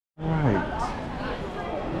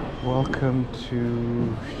Welcome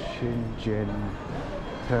to Shenzhen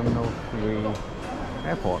Terminal 3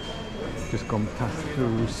 Airport. Just gone past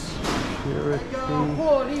through security.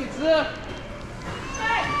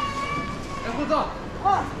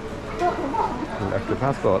 Left the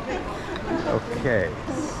passport. Okay,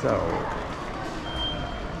 so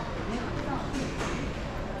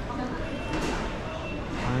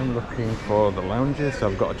I'm looking for the lounges. So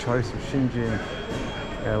I've got a choice of Shenzhen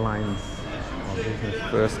Airlines or business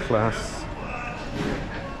first class.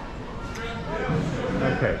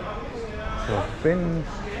 Okay, so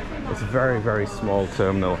it's a very small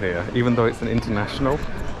terminal here. Even though it's an international,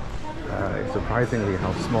 it's surprisingly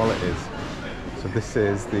how small it is. So this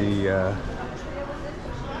is the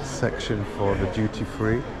section for the duty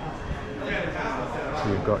free. So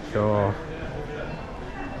you've got your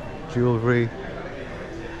jewellery,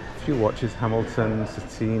 a few watches, Hamilton,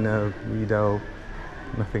 Satina, Rideau,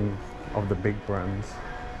 nothing of the big brands.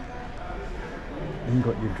 You've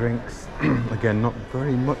got your drinks, again not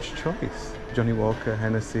very much choice. Johnny Walker,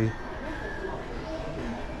 Hennessy,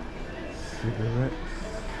 cigarettes.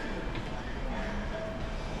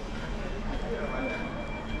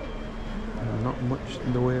 And not much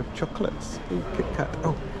in the way of chocolates. Ooh, Kit Kat.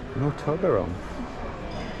 Oh, no Toblerone.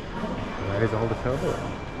 Where is all the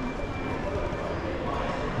Toblerone?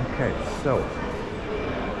 Okay, so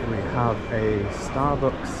we have a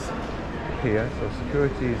Starbucks here, so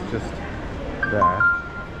security is just there.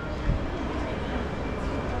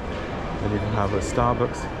 Then you can have a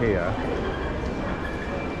Starbucks here.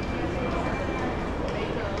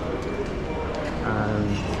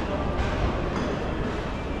 And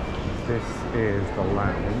this is the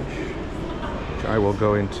lounge, which I will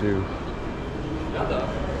go into in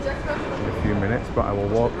a few minutes, but I will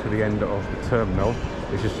walk to the end of the terminal.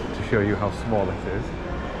 It's just to show you how small it is.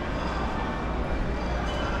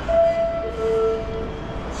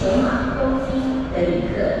 前往东京的旅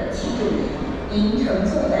客请注意，您乘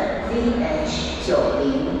坐的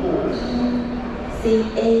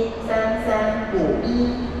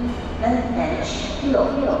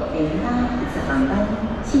CH9051、CA3351、NH6608 次航班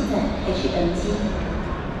现在开始登机，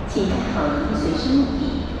请带好您随身物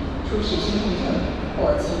品，出示身份证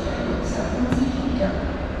或其他有效登机凭证。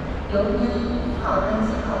由于好登机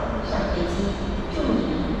后上飞机，祝您旅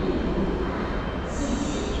途愉快，谢谢。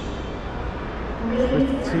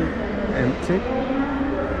 Pretty empty.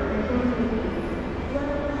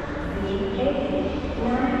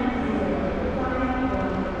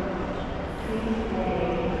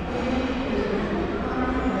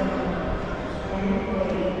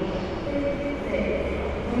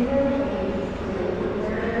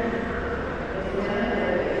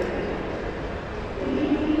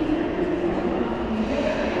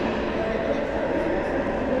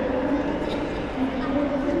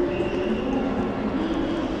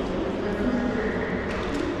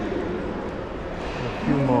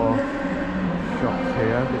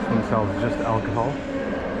 This one sells just alcohol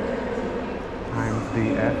times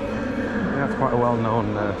DF. That's quite a well-known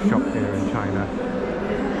shop here in China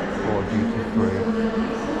for duty free.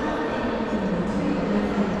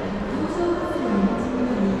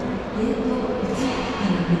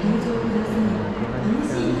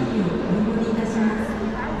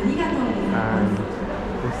 And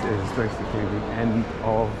this is basically the end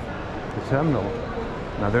of the terminal.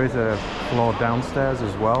 Now there is a floor downstairs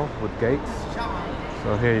as well with gates.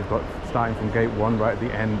 So here you've got starting from gate 1 right at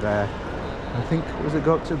the end there. I think, was it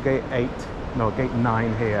go up to gate 8? No, gate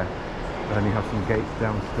 9 here. And then you have some gates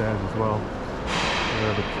downstairs as well. There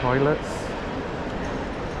are the toilets.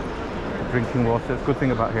 Drinking water. It's a good thing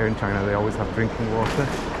about here in China, they always have drinking water.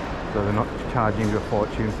 So they're not charging you a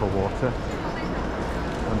fortune for water.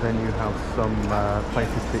 And then you have some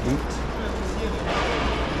places to eat.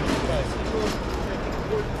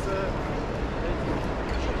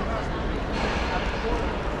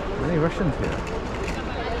 Many Russians here.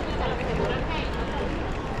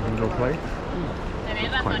 Little plate.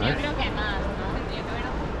 Quite nice.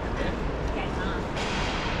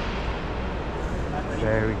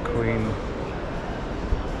 Dairy Queen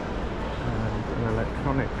and an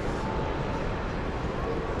electronics.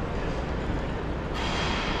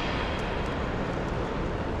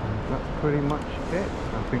 And that's pretty much it.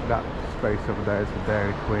 I think that space over there is for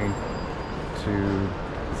Dairy Queen to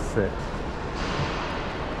sit.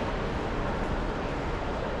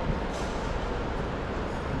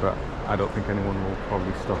 But I don't think anyone will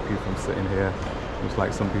probably stop you from sitting here. Looks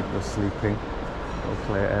like some people are sleeping. Little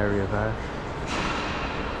clear area there.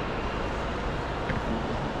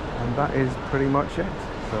 And that is pretty much it.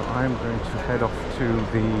 So I'm going to head off to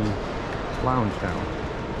the lounge now.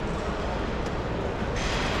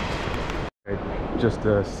 just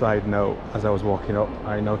a side note, as I was walking up,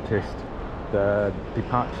 I noticed the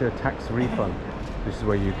departure tax refund. This is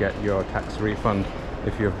where you get your tax refund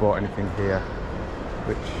if you've bought anything here,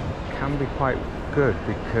 which can be quite good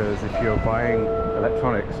because if you're buying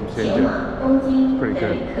electronics from Shenzhen, it's pretty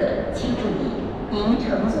good.